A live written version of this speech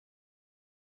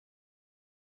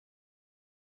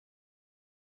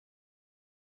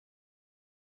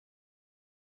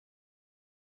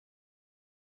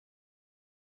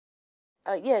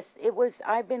Yes, it was.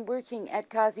 I've been working at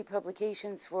Kazi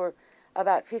Publications for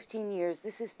about 15 years.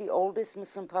 This is the oldest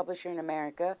Muslim publisher in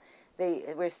America. They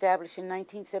were established in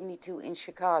 1972 in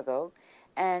Chicago.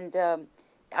 And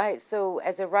so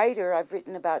as a writer, I've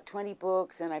written about 20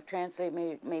 books and I've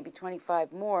translated maybe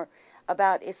 25 more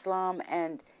about Islam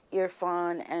and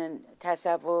Irfan and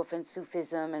Tasawwuf and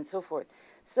Sufism and so forth.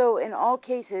 So in all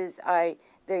cases, I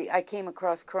came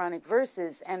across Quranic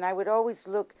verses and I would always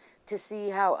look to see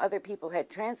how other people had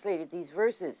translated these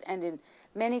verses. And in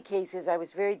many cases, I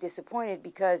was very disappointed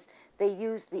because they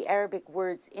used the Arabic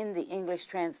words in the English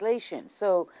translation.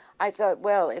 So I thought,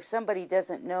 well, if somebody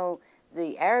doesn't know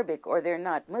the Arabic or they're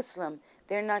not Muslim,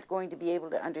 they're not going to be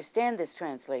able to understand this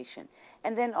translation.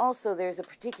 And then also there's a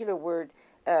particular word,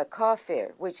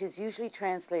 kafir, which is usually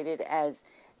translated as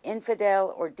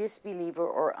infidel or disbeliever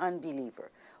or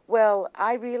unbeliever. Well,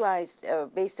 I realized,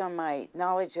 based on my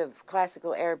knowledge of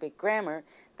classical Arabic grammar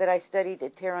that I studied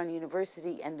at Tehran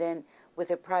University and then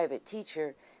with a private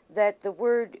teacher, that the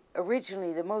word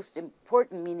originally, the most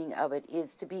important meaning of it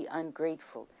is to be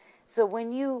ungrateful. So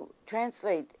when you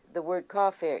translate the word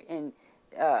kafir in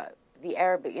the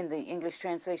Arabic, in the English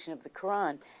translation of the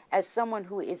Quran, as someone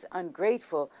who is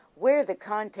ungrateful, where the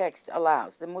context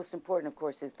allows, the most important, of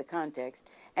course, is the context,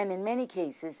 and in many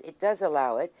cases it does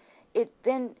allow it,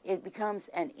 it becomes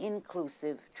an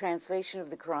inclusive translation of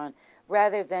the Quran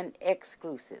rather than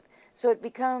exclusive. So it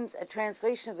becomes a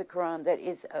translation of the Quran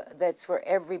that's for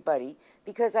everybody,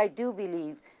 because I do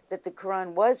believe that the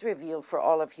Quran was revealed for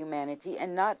all of humanity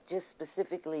and not just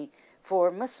specifically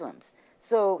for Muslims.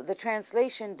 So the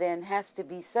translation then has to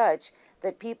be such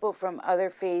that people from other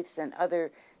faiths and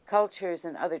other cultures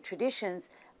and other traditions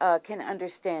can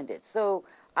understand it. So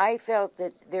I felt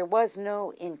that there was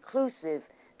no inclusive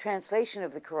translation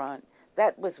of the Quran.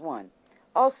 That was one.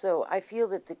 Also, I feel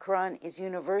that the Quran is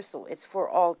universal. It's for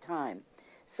all time.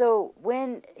 So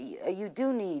when you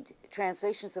do need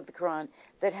translations of the Quran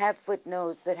that have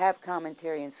footnotes, that have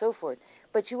commentary and so forth,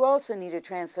 but you also need a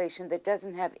translation that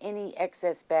doesn't have any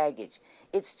excess baggage.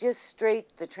 It's just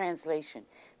straight the translation.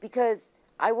 Because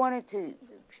I wanted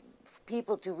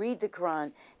people to read the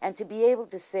Quran and to be able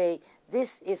to say,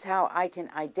 this is how I can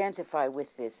identify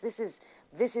with this. This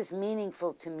is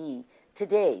meaningful to me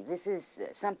today. This is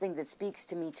something that speaks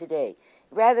to me today.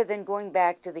 Rather than going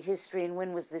back to the history and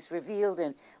when was this revealed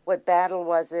and what battle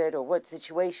was it or what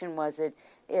situation was it,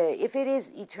 if it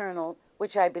is eternal,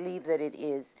 which I believe that it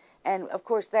is, and of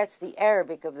course that's the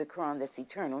Arabic of the Quran that's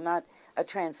eternal, not a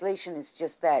translation is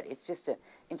just that. It's just a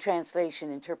in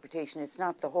translation, interpretation. It's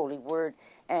not the holy word.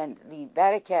 And the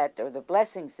barakat or the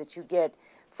blessings that you get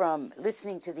from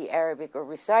listening to the Arabic or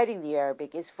reciting the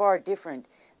Arabic is far different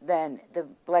than the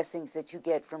blessings that you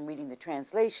get from reading the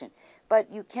translation. But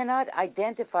you cannot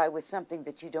identify with something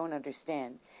that you don't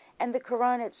understand. And the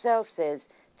Quran itself says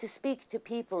to speak to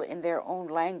people in their own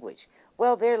language.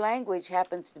 Well, their language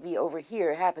happens to be over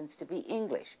here, happens to be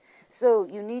English. So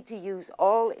you need to use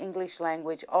all English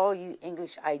language, all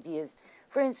English ideas.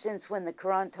 For instance, when the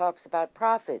Quran talks about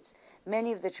prophets,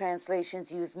 many of the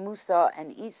translations use Musa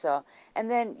and Isa, and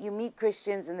then you meet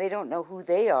Christians and they don't know who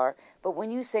they are. But when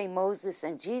you say Moses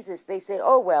and Jesus, they say,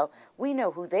 oh, well, we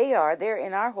know who they are. They're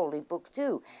in our holy book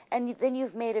too. And then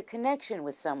you've made a connection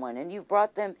with someone and you've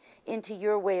brought them into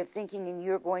your way of thinking and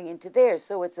you're going into theirs.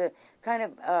 So it's a kind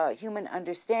of human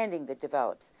understanding that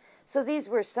develops. So these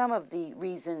were some of the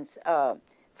reasons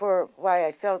for why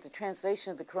I felt a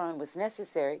translation of the Quran was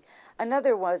necessary.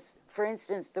 Another was, for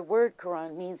instance, the word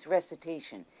Quran means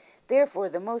recitation. Therefore,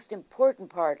 the most important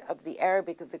part of the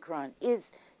Arabic of the Quran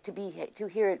is to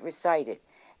hear it recited.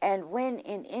 And when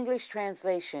in English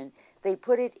translation they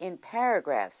put it in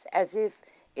paragraphs, as if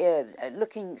it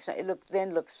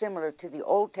looks similar to the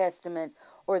Old Testament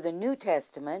or the New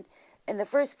Testament. In the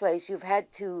first place, you've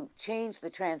had to change the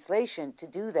translation to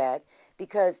do that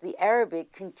because the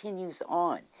Arabic continues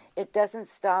on. It doesn't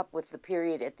stop with the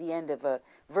period at the end of a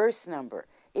verse number.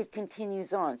 It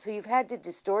continues on. So you've had to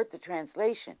distort the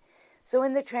translation. So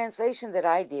in the translation that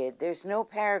I did, there's no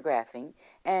paragraphing,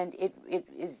 and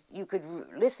you could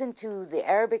listen to the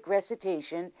Arabic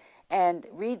recitation and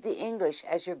read the English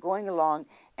as you're going along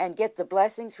and get the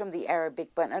blessings from the Arabic,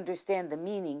 but understand the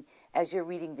meaning as you're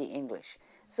reading the English.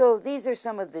 So these are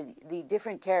some of the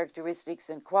different characteristics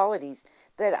and qualities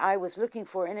that I was looking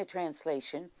for in a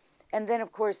translation. And then,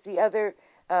 of course, the other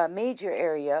major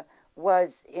area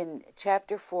was in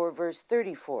chapter 4, verse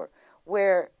 34,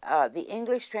 where the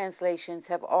English translations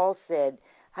have all said,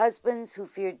 husbands who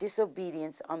fear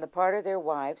disobedience on the part of their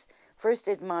wives first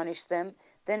admonish them,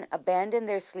 then abandon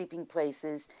their sleeping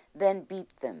places, then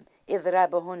beat them.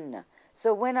 إِذْرَبُهُنَّ.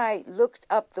 So when I looked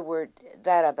up the word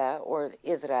daraba or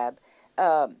idrab,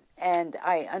 and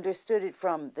I understood it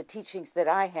from the teachings that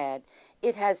I had,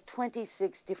 it has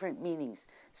 26 different meanings.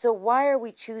 So why are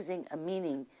we choosing a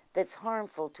meaning that's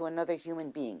harmful to another human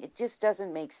being? It just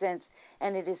doesn't make sense,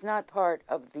 and it is not part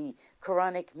of the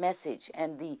Quranic message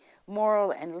and the moral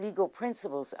and legal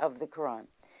principles of the Quran.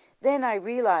 Then I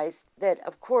realized that,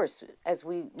 of course, as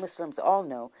we Muslims all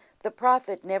know, the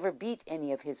Prophet never beat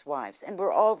any of his wives, and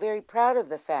we're all very proud of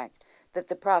the fact that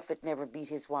the Prophet never beat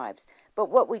his wives. But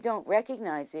what we don't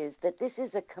recognize is that this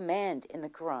is a command in the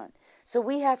Quran. So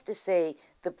we have to say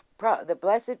the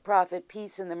blessed Prophet,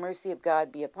 peace and the mercy of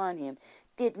God be upon him,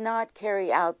 did not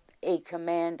carry out a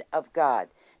command of God.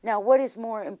 Now, what is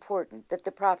more important, that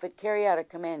the Prophet carry out a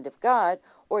command of God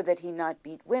or that he not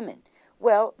beat women?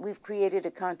 Well, we've created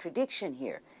a contradiction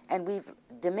here, and we've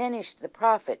diminished the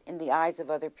Prophet in the eyes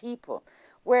of other people.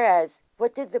 Whereas,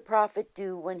 what did the Prophet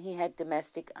do when he had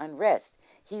domestic unrest?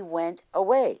 He went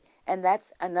away, and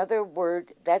that's another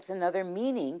word, that's another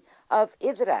meaning of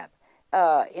idrab,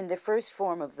 in the first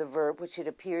form of the verb, which it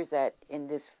appears that in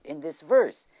this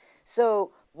verse.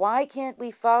 So why can't we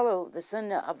follow the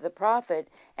sunnah of the Prophet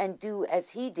and do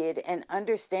as he did and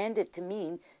understand it to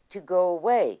mean to go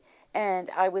away? And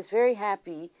I was very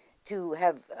happy to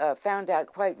have found out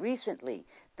quite recently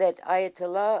that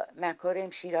Ayatollah Makorem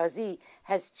Shirazi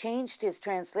has changed his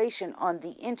translation on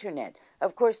the internet.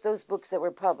 Of course, those books that were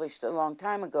published a long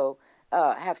time ago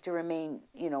have to remain,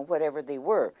 whatever they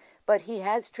were. But he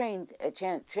has changed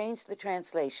the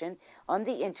translation on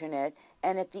the internet,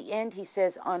 and at the end he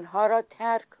says, Anhara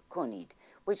tark konid,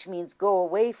 which means go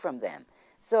away from them.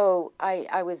 So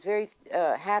I was very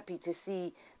happy to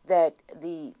see that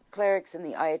the clerics and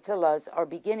the ayatollahs are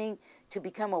beginning to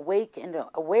become awake and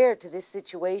aware to this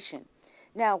situation.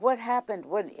 Now, what happened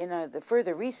in the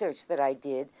further research that I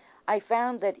did, I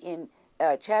found that in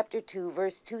chapter 2,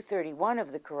 verse 231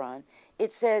 of the Quran,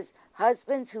 it says,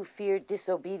 husbands who fear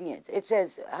disobedience. It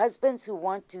says, husbands who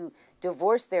want to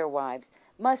divorce their wives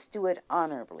must do it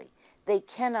honorably. They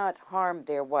cannot harm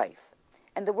their wife.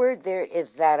 And the word there is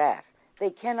zarar.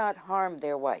 They cannot harm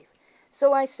their wife.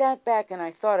 So I sat back and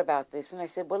I thought about this, and I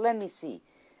said, well, let me see.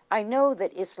 I know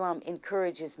that Islam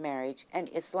encourages marriage and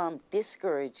Islam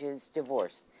discourages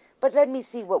divorce. But let me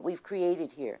see what we've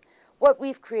created here. What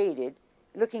we've created,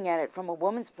 looking at it from a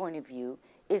woman's point of view,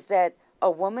 is that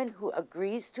a woman who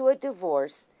agrees to a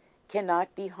divorce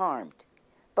cannot be harmed.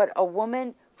 But a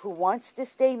woman who wants to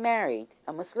stay married,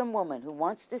 a Muslim woman who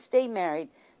wants to stay married,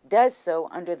 does so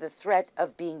under the threat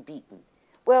of being beaten.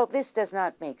 Well, this does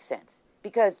not make sense,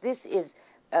 because this is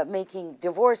making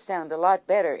divorce sound a lot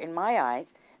better in my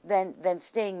eyes than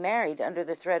staying married under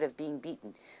the threat of being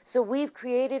beaten. So we've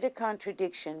created a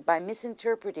contradiction by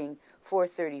misinterpreting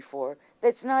 434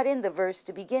 that's not in the verse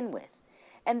to begin with.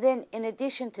 And then in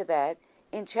addition to that,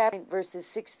 in chapter verses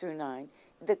 6 through 9,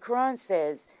 the Quran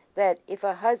says that if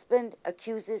a husband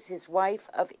accuses his wife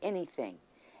of anything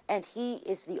and he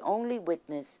is the only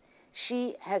witness,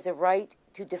 she has a right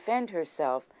to defend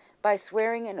herself by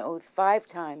swearing an oath 5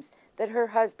 times that her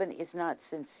husband is not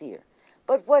sincere.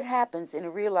 But what happens in a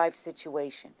real-life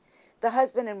situation? The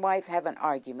husband and wife have an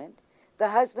argument. The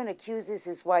husband accuses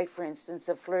his wife, for instance,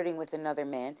 of flirting with another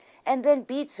man, and then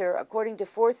beats her, according to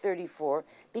 434,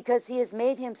 because he has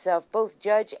made himself both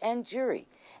judge and jury.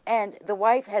 And the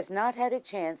wife has not had a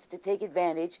chance to take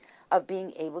advantage of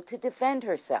being able to defend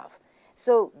herself.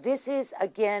 So this is,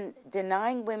 again,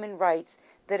 denying women rights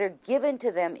that are given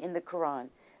to them in the Quran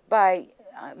by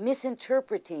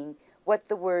misinterpreting what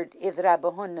the word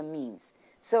idrabahunna means.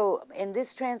 So in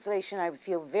this translation, I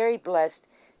feel very blessed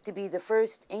to be the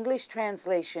first English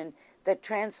translation that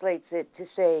translates it to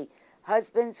say,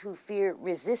 husbands who fear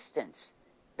resistance,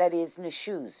 that is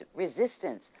nushuz,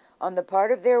 resistance on the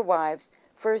part of their wives,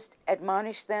 first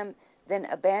admonish them, then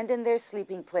abandon their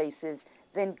sleeping places,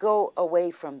 then go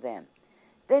away from them.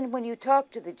 Then when you talk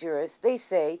to the jurists, they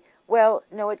say, well,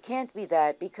 no, it can't be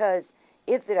that, because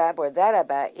idrab or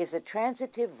daraba is a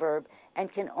transitive verb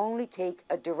and can only take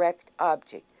a direct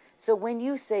object. So when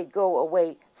you say go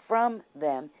away from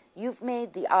them, you've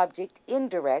made the object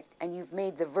indirect and you've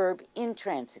made the verb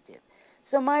intransitive.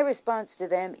 So my response to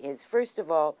them is, first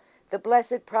of all, the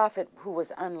blessed prophet who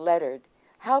was unlettered,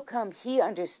 how come he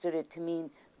understood it to mean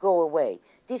go away?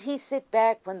 Did he sit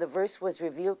back when the verse was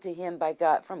revealed to him by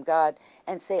God, from God,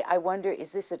 and say, I wonder,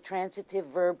 is this a transitive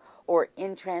verb or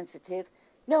intransitive?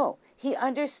 No, he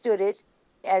understood it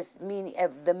as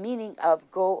the meaning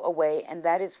of go away, and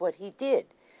that is what he did.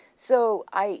 So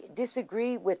I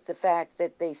disagree with the fact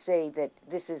that they say that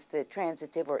this is the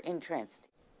transitive or intransitive.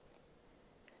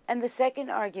 And the second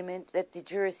argument that the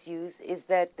jurists use is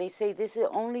that they say this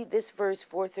verse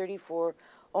 434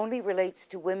 only relates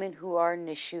to women who are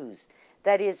nishus,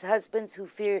 that is, husbands who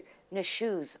fear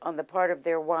nishus on the part of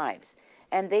their wives,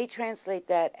 and they translate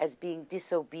that as being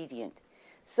disobedient.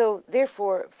 So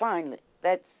therefore, fine,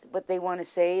 that's what they want to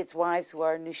say, it's wives who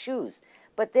are nishus.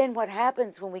 But then what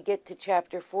happens when we get to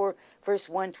chapter 4, verse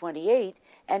 128,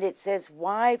 and it says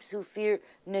wives who fear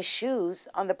nishus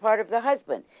on the part of the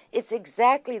husband? It's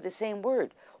exactly the same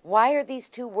word. Why are these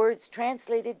two words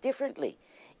translated differently?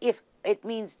 If it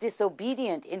means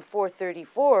disobedient in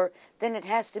 434, then it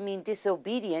has to mean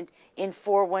disobedient in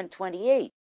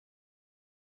 4:128.